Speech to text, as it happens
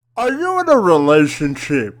Are you in a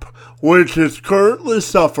relationship which is currently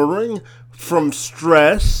suffering from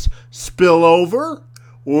stress spillover,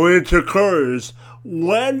 which occurs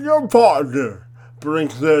when your partner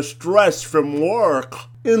brings their stress from work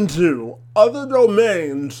into other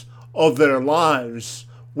domains of their lives,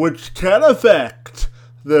 which can affect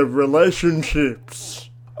their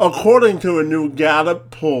relationships? According to a new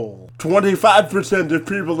Gallup poll, 25% of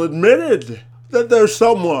people admitted that they're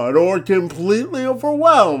somewhat or completely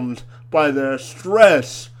overwhelmed by their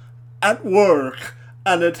stress at work,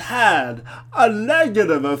 and it's had a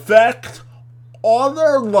negative effect on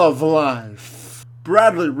their love life.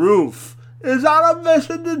 Bradley Roof is on a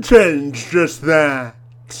mission to change just that.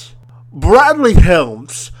 Bradley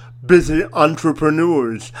helps busy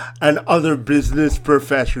entrepreneurs and other business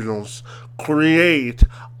professionals create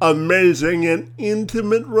amazing and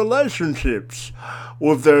intimate relationships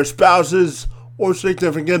with their spouses or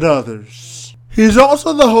significant others. He's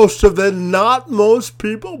also the host of the Not Most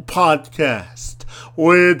People podcast,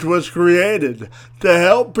 which was created to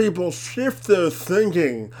help people shift their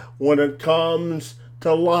thinking when it comes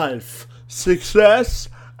to life, success,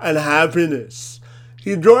 and happiness.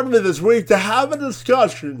 He joined me this week to have a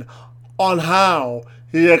discussion on how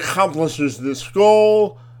he accomplishes this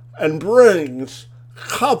goal and brings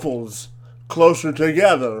couples closer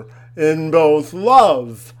together in both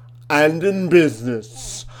love and in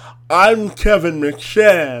business. I'm Kevin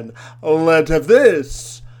McShann. Let's have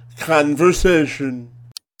this conversation.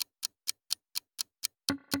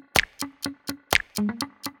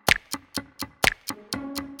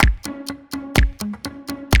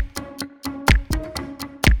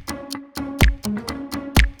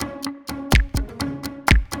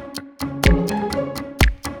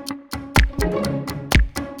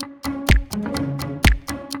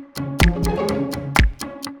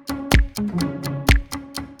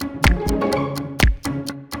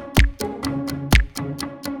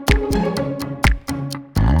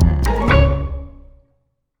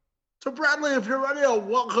 Bradley, if you're ready, I'll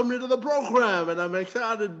welcome you to the program, and I'm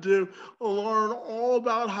excited to learn all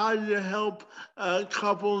about how you help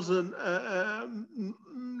couples and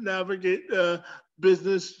navigate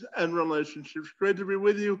business and relationships. Great to be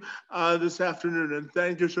with you this afternoon, and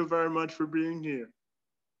thank you so very much for being here.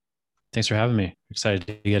 Thanks for having me. Excited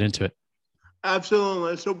to get into it.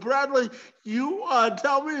 Absolutely. So, Bradley, you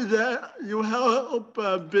tell me that you help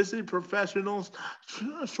busy professionals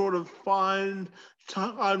sort of find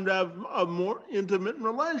time to have a more intimate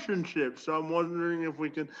relationship. So I'm wondering if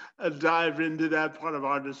we can dive into that part of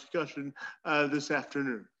our discussion this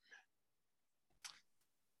afternoon.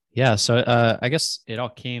 Yeah. So I guess it all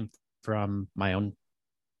came from my own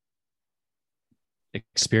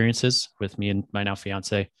experiences with me and my now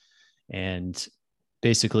fiance. And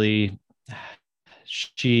basically,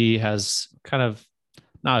 she has kind of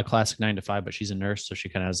not a classic 9 to 5, but she's a nurse. So she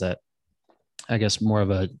kind of has that, I guess, more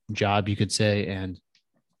of a job, you could say. And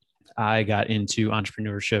I got into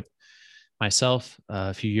entrepreneurship myself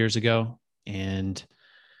a few years ago. And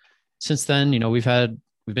since then, we've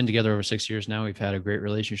been together over 6 years now. We've had a great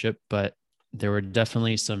relationship, but there were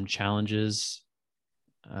definitely some challenges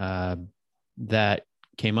that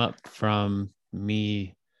came up from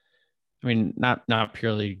me. I mean, not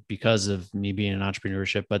purely because of me being in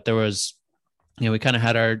entrepreneurship, but there was, we kind of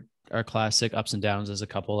had our classic ups and downs as a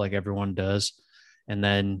couple, like everyone does. And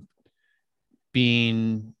then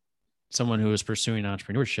being someone who was pursuing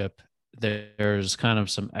entrepreneurship, there's kind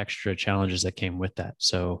of some extra challenges that came with that.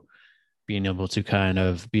 So being able to kind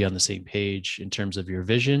of be on the same page in terms of your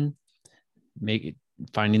vision,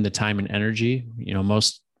 finding the time and energy.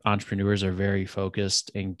 Most entrepreneurs are very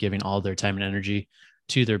focused and giving all their time and energy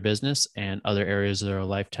to their business, and other areas of their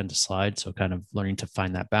life tend to slide. So kind of learning to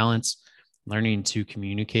find that balance, learning to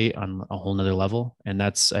communicate on a whole nother level. And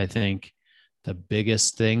that's, I think, the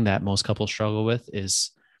biggest thing that most couples struggle with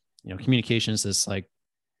is, communication is this, like,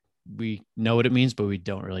 we know what it means, but we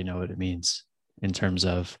don't really know what it means in terms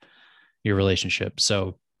of your relationship.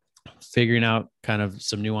 So figuring out kind of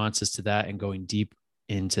some nuances to that and going deep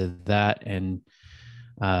into that. And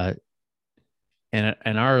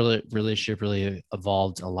our relationship really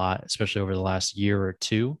evolved a lot, especially over the last year or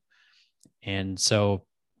two. And so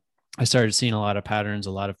I started seeing a lot of patterns,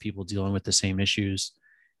 a lot of people dealing with the same issues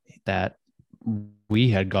that we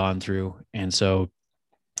had gone through. And so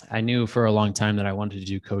I knew for a long time that I wanted to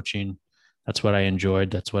do coaching. That's what I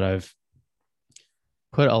enjoyed. That's what I've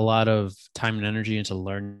put a lot of time and energy into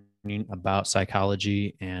learning about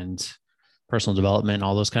psychology and personal development and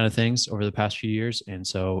all those kind of things over the past few years. And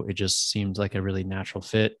so it just seemed like a really natural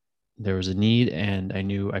fit. There was a need, and I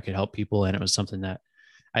knew I could help people, and it was something that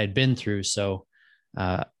I had been through. So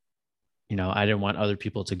I didn't want other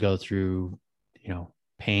people to go through,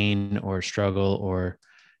 pain or struggle, or,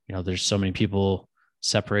 there's so many people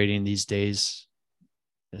separating these days,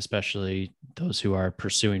 especially those who are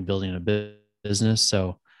pursuing building a business.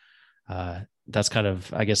 So that's kind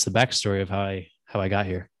of, I guess, the backstory of how I got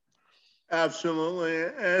here. Absolutely.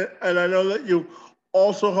 And I know that you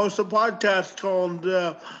also host a podcast called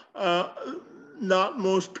Not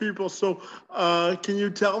Most People. So can you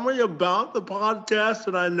tell me about the podcast?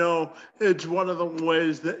 And I know it's one of the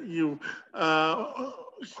ways that you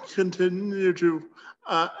continue to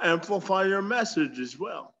amplify your message as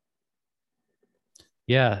well.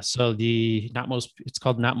 Yeah. So it's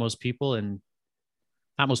called Not Most People. And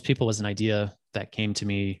Not Most People was an idea that came to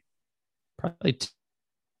me probably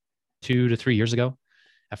 2 to 3 years ago.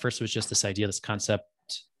 At first, it was just this idea, this concept.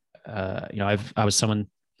 I was someone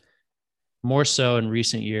more so in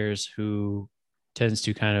recent years who tends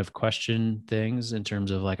to kind of question things in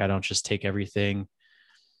terms of like, I don't just take everything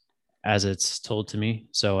as it's told to me.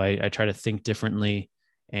 So I try to think differently.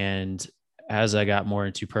 And as I got more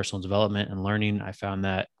into personal development and learning, I found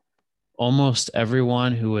that almost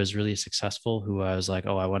everyone who was really successful, who I was like,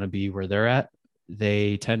 oh, I want to be where they're at,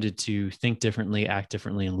 they tended to think differently, act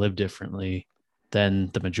differently, and live differently than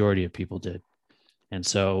the majority of people did. And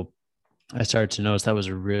so I started to notice that was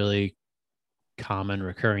a really common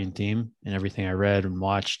recurring theme in everything I read and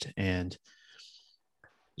watched. And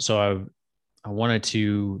so I wanted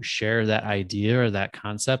to share that idea or that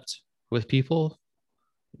concept with people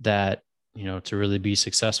that, to really be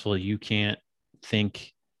successful, you can't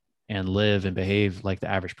think and live and behave like the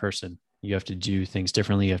average person. You have to do things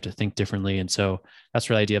differently. You have to think differently. And so that's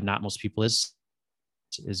where the idea of Not Most People is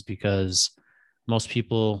because most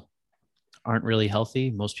people aren't really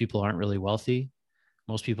healthy. Most people aren't really wealthy.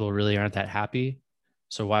 Most people really aren't that happy.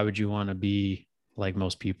 So why would you want to be like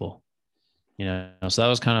most people? So that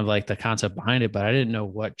was kind of like the concept behind it, but I didn't know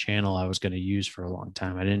what channel I was going to use for a long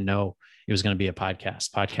time. I didn't know it was going to be a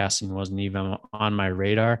podcast. Podcasting wasn't even on my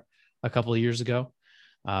radar a couple of years ago.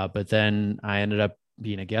 But then I ended up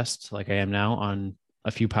being a guest like I am now on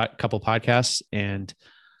a couple podcasts and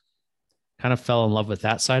kind of fell in love with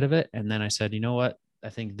that side of it. And then I said, you know what? I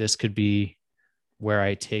think this could be where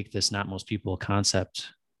I take this Not Most People concept.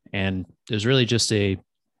 And it was really just a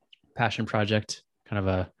passion project, kind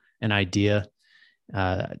of an idea.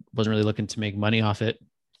 Wasn't really looking to make money off it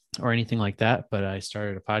or anything like that, but I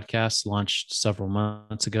started a podcast, launched several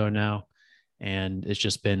months ago now, and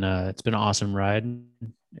it's been an awesome ride.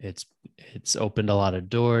 It's opened a lot of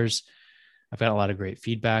doors. I've got a lot of great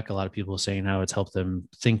feedback, a lot of people saying how it's helped them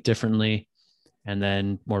think differently. And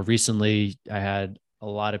then more recently, I had a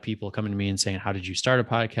lot of people coming to me and saying, how did you start a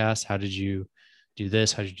podcast? How did you do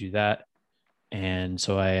this? How did you do that? And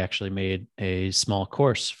so I actually made a small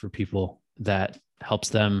course for people that helps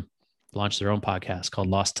them launch their own podcast called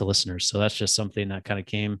Lost to Listeners. So that's just something that kind of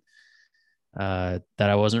came that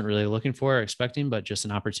I wasn't really looking for or expecting, but just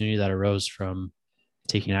an opportunity that arose from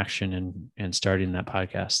taking action and starting that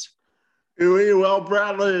podcast. Well,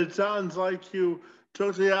 Bradley, it sounds like you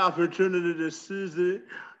took the opportunity to seize the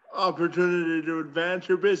opportunity to advance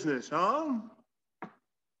your business, huh?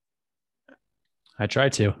 I try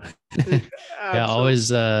to. Yeah,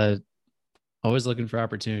 always looking for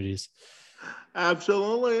opportunities.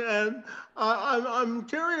 Absolutely. And I'm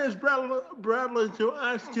curious, Bradley, to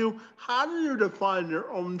ask you, how do you define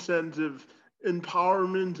your own sense of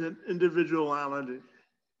empowerment and individuality?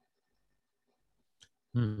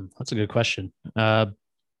 That's a good question. I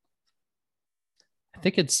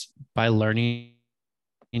think it's by learning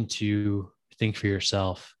to think for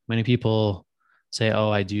yourself. Many people say, "Oh,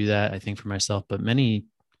 I do that. I think for myself," but many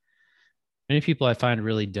people I find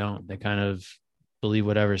really don't. They kind of believe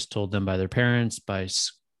whatever's told them by their parents, by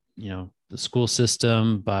the school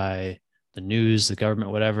system, by the news, the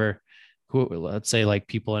government, whatever. Let's say like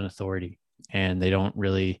people in authority, and they don't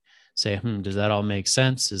really say, does that all make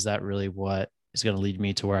sense? Is that really what is going to lead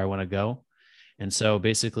me to where I want to go? And so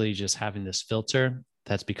basically just having this filter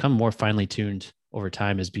that's become more finely tuned over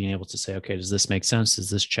time is being able to say, okay, does this make sense? Does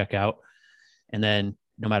this check out? And then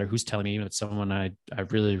no matter who's telling me, even if it's someone I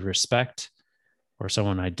really respect or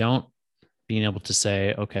someone I don't, being able to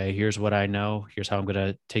say, okay, here's what I know. Here's how I'm going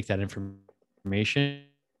to take that information.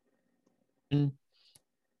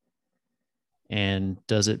 And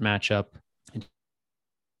does it match up? In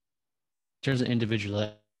terms of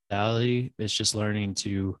individuality, it's just learning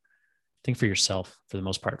to think for yourself for the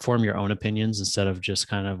most part, form your own opinions instead of just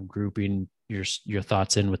kind of grouping your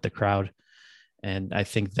thoughts in with the crowd. And I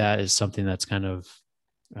think that is something that's kind of,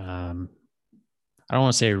 I don't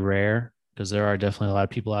want to say rare, because there are definitely a lot of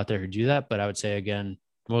people out there who do that. But I would say, again,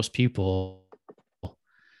 most people,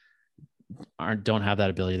 don't have that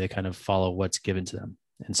ability. They kind of follow what's given to them.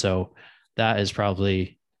 And so that is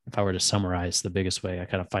probably, if I were to summarize, the biggest way I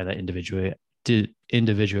kind of find that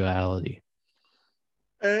individuality.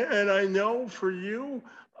 And I know for you,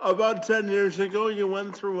 about 10 years ago, you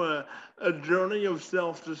went through a journey of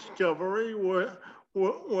self-discovery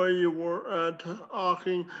where you were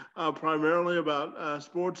talking primarily about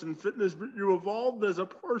sports and fitness, but you evolved as a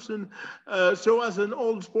person. So as an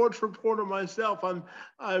old sports reporter myself, I'm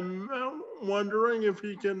wondering if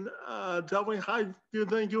you can tell me how you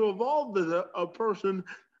think you evolved as a person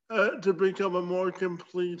to become a more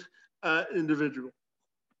complete individual.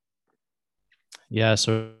 Yeah.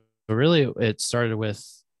 So really it started with,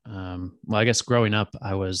 well, I guess growing up,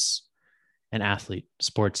 I was an athlete.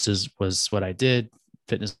 Was what I did.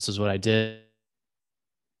 Fitness is what I did.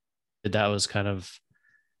 That was kind of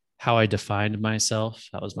how I defined myself.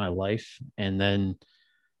 That was my life. And then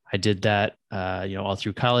I did that, all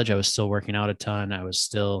through college. I was still working out a ton. I was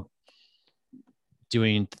still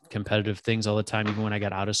doing competitive things all the time. Even when I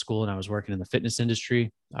got out of school and I was working in the fitness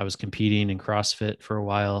industry, I was competing in CrossFit for a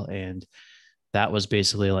while. And that was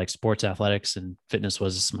basically like sports athletics, and fitness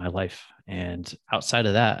was my life. And outside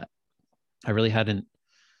of that, I really hadn't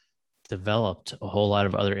developed a whole lot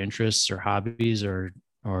of other interests or hobbies or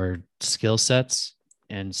skill sets.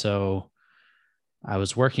 And so I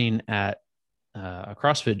was working at a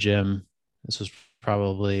CrossFit gym. This was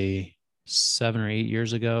probably 7 or 8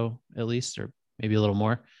 years ago, at least, or maybe a little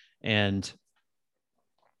more. And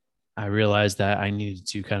I realized that I needed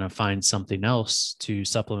to kind of find something else to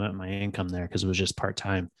supplement my income there because it was just part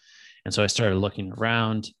time. And so I started looking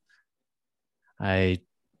around. I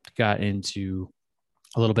got into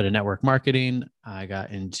a little bit of network marketing. I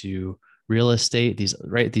got into real estate,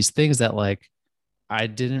 these things that like I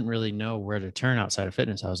didn't really know where to turn outside of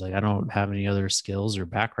fitness. I was like, I don't have any other skills or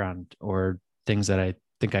background or things that I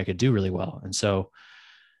think I could do really well. And so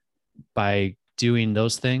by doing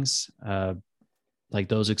those things, like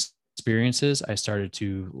those experiences, I started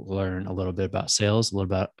to learn a little bit about sales, a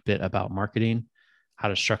little bit about marketing, how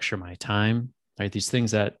to structure my time, right? These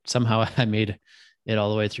things that somehow I made it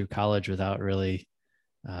all the way through college without really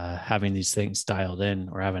having these things dialed in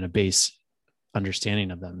or having a base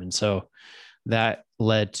understanding of them. And so that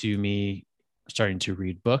led to me starting to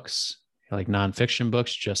read books, like nonfiction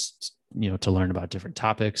books, just, to learn about different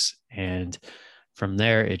topics. And from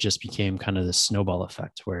there, it just became kind of the snowball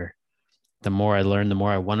effect where the more I learned, the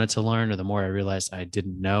more I wanted to learn, or the more I realized I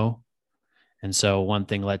didn't know. And so one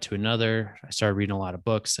thing led to another. I started reading a lot of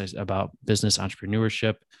books about business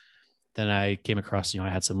entrepreneurship. Then I came across, I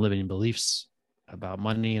had some limiting beliefs about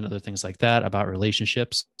money and other things like that, about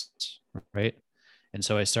relationships, right? And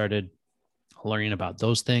so I started learning about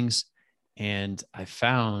those things. And I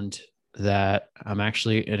found that I'm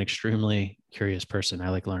actually an extremely curious person. I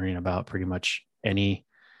like learning about pretty much any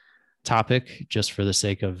topic just for the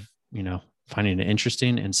sake of, finding it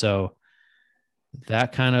interesting. And so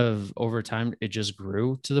that kind of over time, it just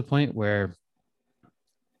grew to the point where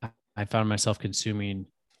I found myself consuming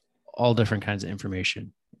all different kinds of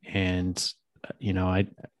information. And, I,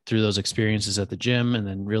 through those experiences at the gym and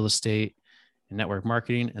then real estate and network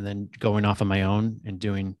marketing, and then going off on my own and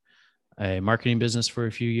doing a marketing business for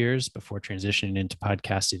a few years before transitioning into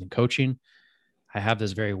podcasting and coaching, I have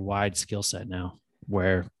this very wide skill set now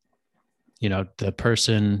where, the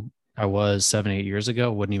person I was 7, 8 years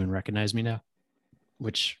ago wouldn't even recognize me now,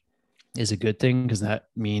 which is a good thing because that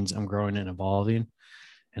means I'm growing and evolving.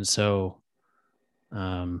 And so,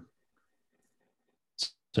 so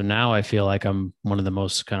now I feel like I'm one of the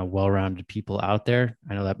most kind of well-rounded people out there.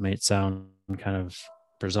 I know that might sound kind of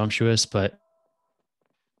presumptuous, but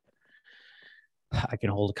I can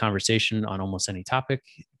hold a conversation on almost any topic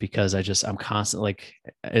because I'm constantly like,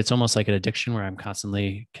 it's almost like an addiction where I'm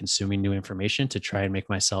constantly consuming new information to try and make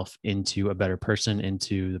myself into a better person,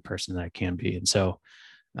 into the person that I can be. And so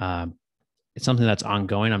it's something that's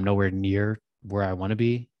ongoing. I'm nowhere near where I want to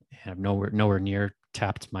be. And I'm nowhere near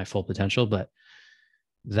tapped my full potential, but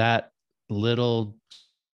that little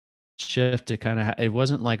shift, it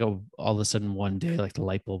wasn't like all of a sudden one day, like the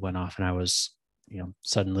light bulb went off and I was,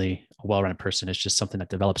 suddenly a well-rounded person. It's just something that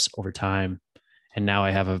develops over time. And now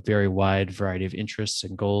I have a very wide variety of interests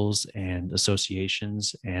and goals and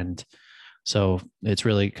associations. And so it's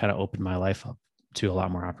really kind of opened my life up to a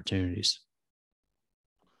lot more opportunities.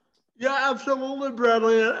 Yeah, absolutely,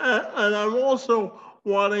 Bradley. And I'm also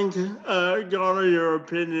wanting to garner your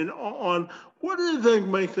opinion on what do you think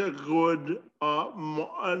makes a good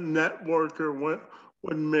networker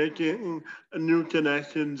when making new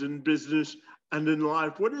connections in business and in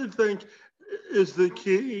life? What do you think is the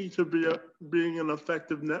key to being an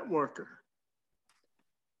effective networker?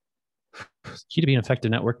 Key to being an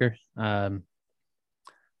effective networker. There's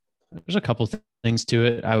a couple things to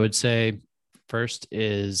it. I would say first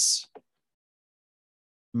is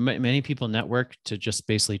many people network to just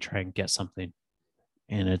basically try and get something.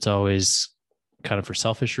 And it's always kind of for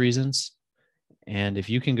selfish reasons. And if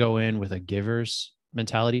you can go in with a giver's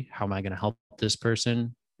mentality, how am I going to help this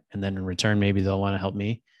person? And then in return, maybe they'll want to help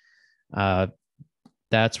me.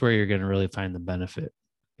 That's where you're going to really find the benefit.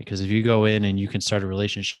 Because if you go in and you can start a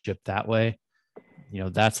relationship that way,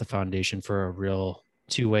 that's the foundation for a real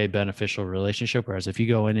two-way beneficial relationship. Whereas if you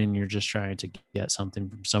go in and you're just trying to get something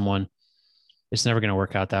from someone, it's never going to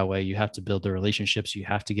work out that way. You have to build the relationships. You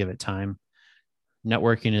have to give it time.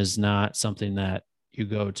 Networking is not something that you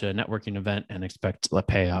go to a networking event and expect a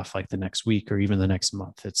payoff like the next week or even the next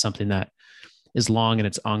month. It's something that is long and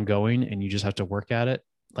it's ongoing, and you just have to work at it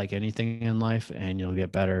like anything in life, and you'll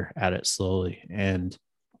get better at it slowly. And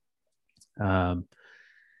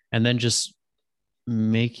then just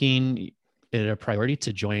making it a priority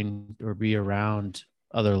to join or be around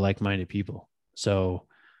other like-minded people. So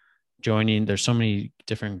there's so many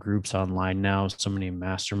different groups online now, so many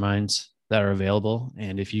masterminds that are available.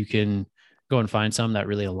 And if you can go and find some that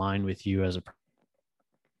really align with you as a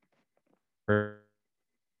person,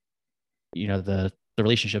 the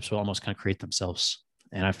relationships will almost kind of create themselves.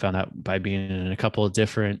 And I found that by being in a couple of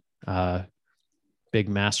different big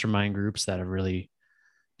mastermind groups that have really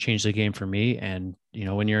changed the game for me. And,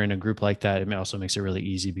 when you're in a group like that, it also makes it really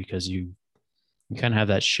easy because you kind of have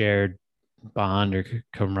that shared bond or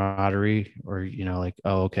camaraderie, or, like,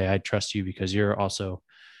 oh, okay, I trust you because you're also,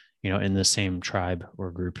 in the same tribe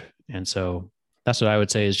or group. And so that's what I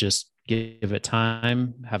would say is just give it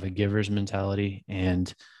time, have a giver's mentality,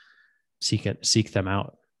 and seek them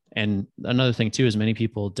out. And another thing too is many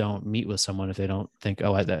people don't meet with someone if they don't think,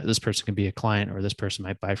 oh, this person can be a client or this person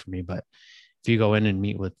might buy from me. But if you go in and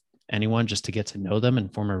meet with anyone just to get to know them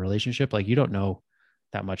and form a relationship, like, you don't know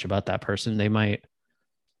that much about that person. They might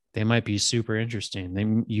be super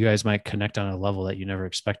interesting. You guys might connect on a level that you never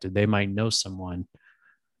expected. They might know someone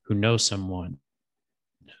who knows someone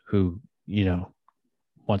who,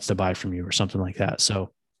 wants to buy from you or something like that.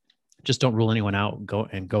 So just don't rule anyone out.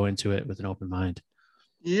 Go into it with an open mind.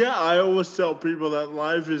 Yeah, I always tell people that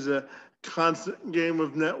life is a constant game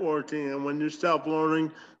of networking, and when you stop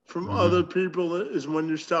learning from other people is when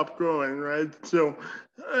you stop growing, right? So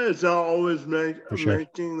it's not always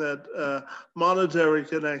making that monetary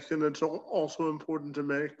connection. It's also important to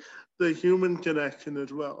make the human connection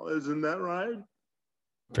as well. Isn't that right?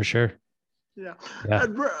 For sure. Yeah. Yeah.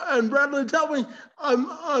 And Bradley, tell me,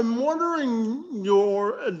 I'm wondering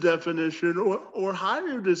your definition, or how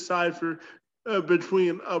do you decipher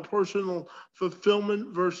between personal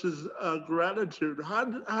fulfillment versus gratitude? How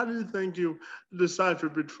do you think you decipher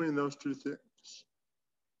between those two things?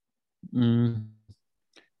 You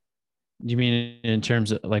mean in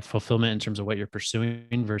terms of like fulfillment, in terms of what you're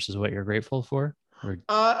pursuing versus what you're grateful for? Or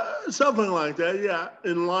something like that, yeah,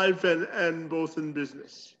 in life and both in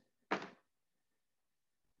business.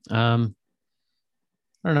 I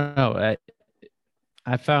don't know.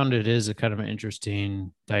 I found it is a kind of an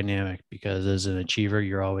interesting dynamic because as an achiever,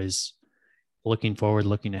 you're always looking forward,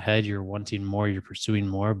 looking ahead, you're wanting more, you're pursuing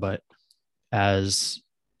more. But as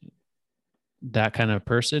that kind of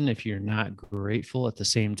person, if you're not grateful at the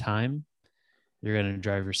same time, you're going to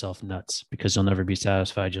drive yourself nuts because you'll never be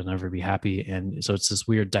satisfied. You'll never be happy. And so it's this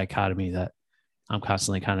weird dichotomy that I'm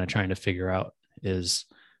constantly kind of trying to figure out is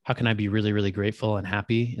how can I be really, really grateful and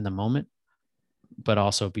happy in the moment, but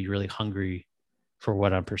also be really hungry for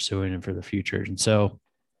what I'm pursuing and for the future. And so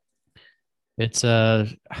it's I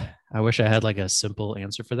wish I had like a simple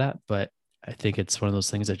answer for that, but I think it's one of those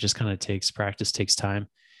things that just kind of takes practice, takes time.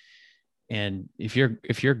 And if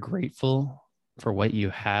you're grateful for what you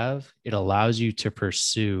have, it allows you to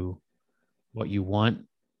pursue what you want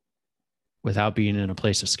without being in a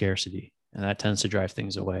place of scarcity. And that tends to drive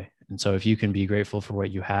things away. And so if you can be grateful for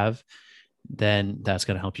what you have, then that's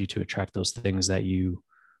going to help you to attract those things that you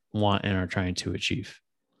want and are trying to achieve.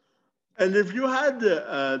 And if you had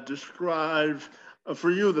to describe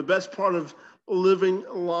for you the best part of living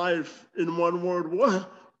life in one word,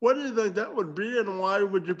 what do you think that would be, and why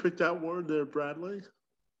would you pick that word there, Bradley?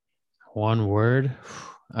 One word.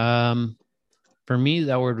 For me,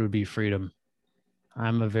 that word would be freedom.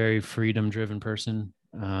 I'm a very freedom-driven person.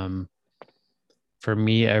 For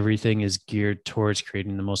me, everything is geared towards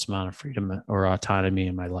creating the most amount of freedom or autonomy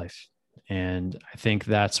in my life. And I think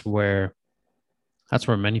that's where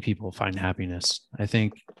many people find happiness. I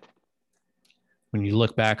think when you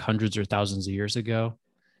look back hundreds or thousands of years ago,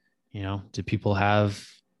 did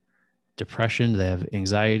depression? Do they have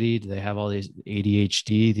anxiety? Do they have all these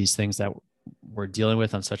ADHD, these things that we're dealing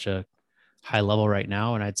with on such a high level right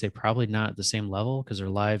now? And I'd say probably not at the same level because their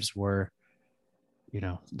lives were,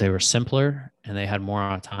 they were simpler and they had more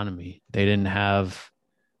autonomy. They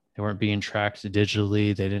weren't being tracked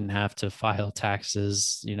digitally. They didn't have to file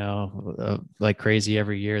taxes, like crazy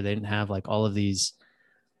every year. They didn't have like all of these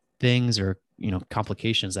things or,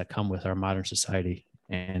 complications that come with our modern society.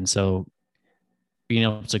 And so being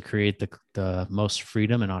able to create the most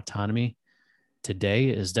freedom and autonomy today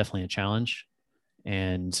is definitely a challenge.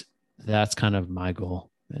 And that's kind of my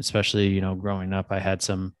goal, especially, growing up. I had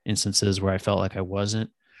some instances where I felt like I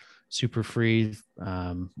wasn't super free,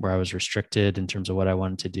 where I was restricted in terms of what I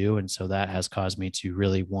wanted to do. And so that has caused me to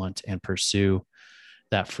really want and pursue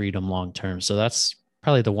that freedom long term. So that's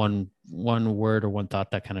probably the one word or one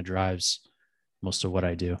thought that kind of drives most of what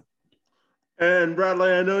I do. And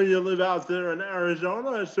Bradley, I know you live out there in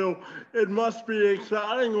Arizona, so it must be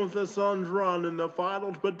exciting with the Suns run in the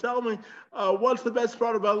finals. But tell me, what's the best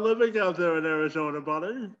part about living out there in Arizona,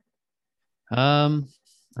 buddy? Um,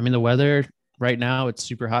 I mean, the weather right now it's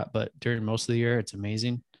super hot, but during most of the year it's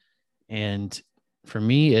amazing. And for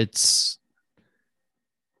me, it's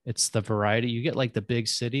the variety. You get like the big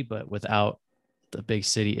city, but without the big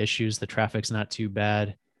city issues. The traffic's not too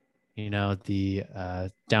bad.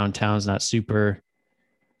 The downtown's not super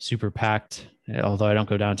packed. Although I don't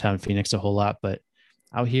go downtown Phoenix a whole lot, but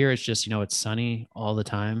out here it's just, it's sunny all the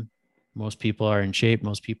time. Most people are in shape.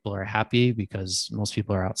 Most people are happy because most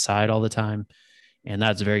people are outside all the time. And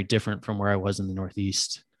that's very different from where I was in the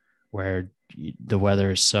Northeast, where the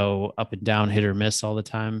weather is so up and down, hit or miss all the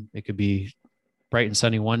time. It could be bright and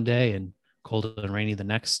sunny one day and cold and rainy the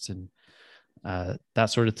next, and that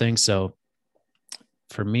sort of thing. So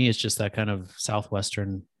for me, it's just that kind of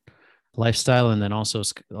Southwestern lifestyle. And then also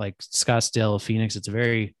like Scottsdale, Phoenix, it's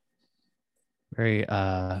very, very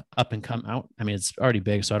up and come out. I mean, it's already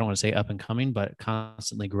big, so I don't want to say up and coming, but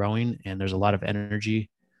constantly growing. And there's a lot of energy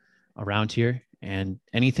around here, and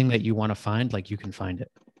anything that you want to find, like you can find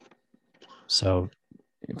it. So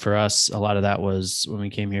for us, a lot of that was when we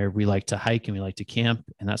came here, we like to hike and we like to camp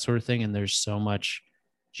and that sort of thing. And there's so much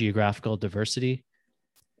geographical diversity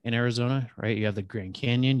in Arizona, right? You have the Grand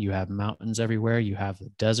Canyon, you have mountains everywhere, you have the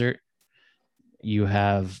desert, you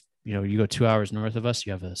have, you go 2 hours north of us,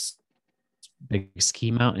 you have this big ski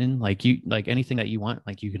mountain, like anything that you want,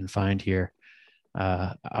 like you can find here,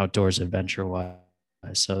 outdoors adventure wise.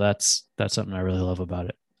 So that's something I really love about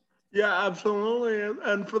it. Yeah, absolutely.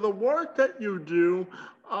 And for the work that you do,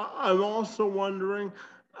 I'm also wondering,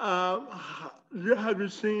 have you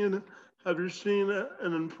seen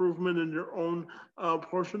an improvement in your own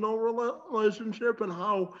personal relationship, and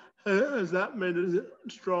how has that made it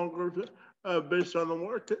stronger based on the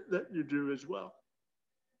work that you do as well?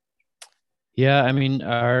 Yeah, I mean,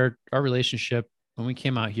 our relationship when we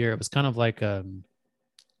came out here, it was kind of like I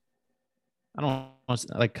don't want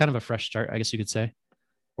to, like kind of a fresh start, I guess you could say,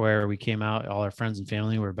 where we came out, all our friends and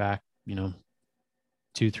family were back, 2,000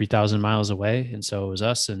 to 3,000 miles away. And so it was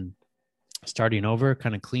us and starting over,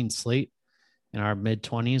 kind of clean slate in our mid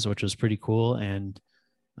 20s, which was pretty cool. And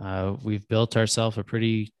we've built ourselves a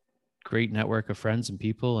pretty great network of friends and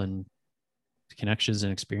people and connections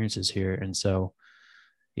and experiences here. And so,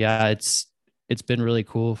 yeah, it's been really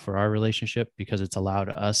cool for our relationship because it's allowed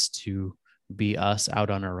us to be us out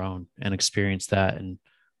on our own and experience that and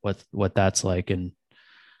what that's like. And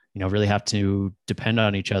really have to depend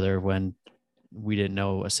on each other when we didn't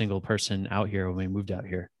know a single person out here when we moved out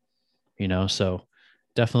here, so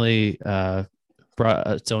definitely brought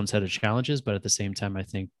its own set of challenges, but at the same time, I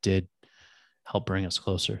think did help bring us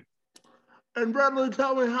closer. And Bradley,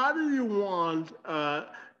 tell me, how do you want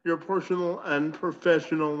your personal and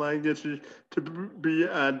professional legacy to be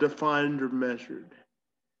defined or measured?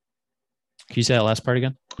 Can you say that last part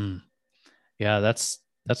again? Yeah, that's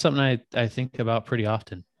something I think about pretty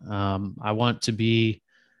often. I want to be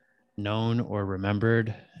known or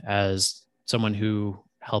remembered as someone who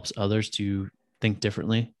helps others to think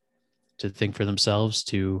differently, to think for themselves,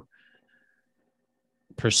 to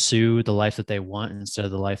pursue the life that they want instead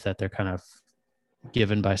of the life that they're kind of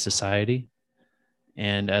given by society.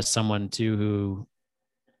 And as someone too who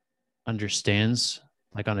understands,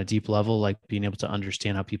 like on a deep level, like being able to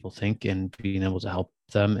understand how people think and being able to help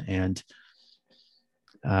them. And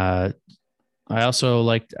uh, I also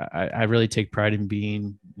I really take pride in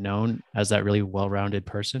being known as that really well-rounded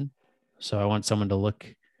person. So I want someone to look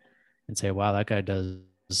and say, wow, that guy does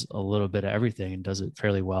a little bit of everything and does it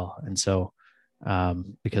fairly well. And so,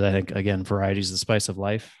 because I think, again, variety is the spice of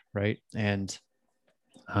life, right? And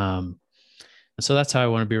so that's how I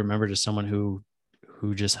want to be remembered, as someone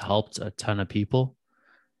who just helped a ton of people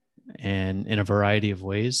and in a variety of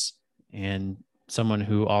ways, and someone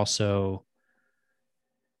who also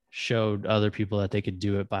showed other people that they could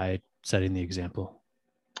do it by setting the example.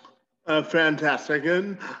 Fantastic.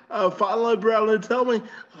 And finally, Bradley, tell me,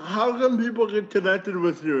 how can people get connected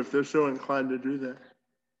with you if they're so inclined to do that?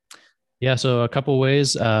 Yeah, so a couple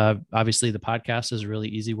ways. Obviously, the podcast is a really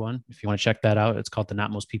easy one. If you want to check that out, it's called the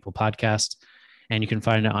Not Most People Podcast, and you can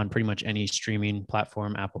find it on pretty much any streaming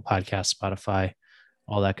platform: Apple Podcasts, Spotify,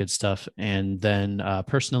 all that good stuff. And then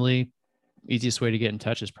personally, easiest way to get in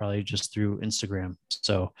touch is probably just through Instagram.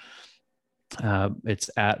 So it's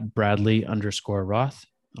at Bradley_Roth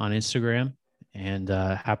on Instagram, and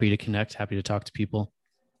happy to connect, happy to talk to people.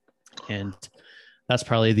 And that's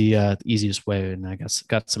probably the easiest way. And I guess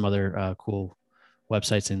got some other cool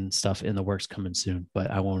websites and stuff in the works coming soon, but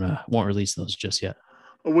I won't release those just yet.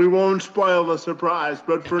 We won't spoil the surprise,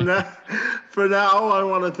 but for now, I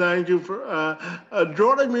want to thank you for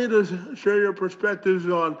joining me to share your perspectives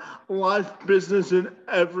on life, business, and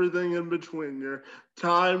everything in between. Your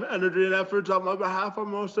time, energy, and efforts on my behalf are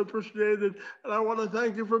most appreciated, and I want to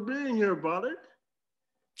thank you for being here, buddy.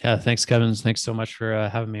 Yeah, thanks, Kevin. Thanks so much for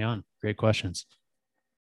having me on. Great questions.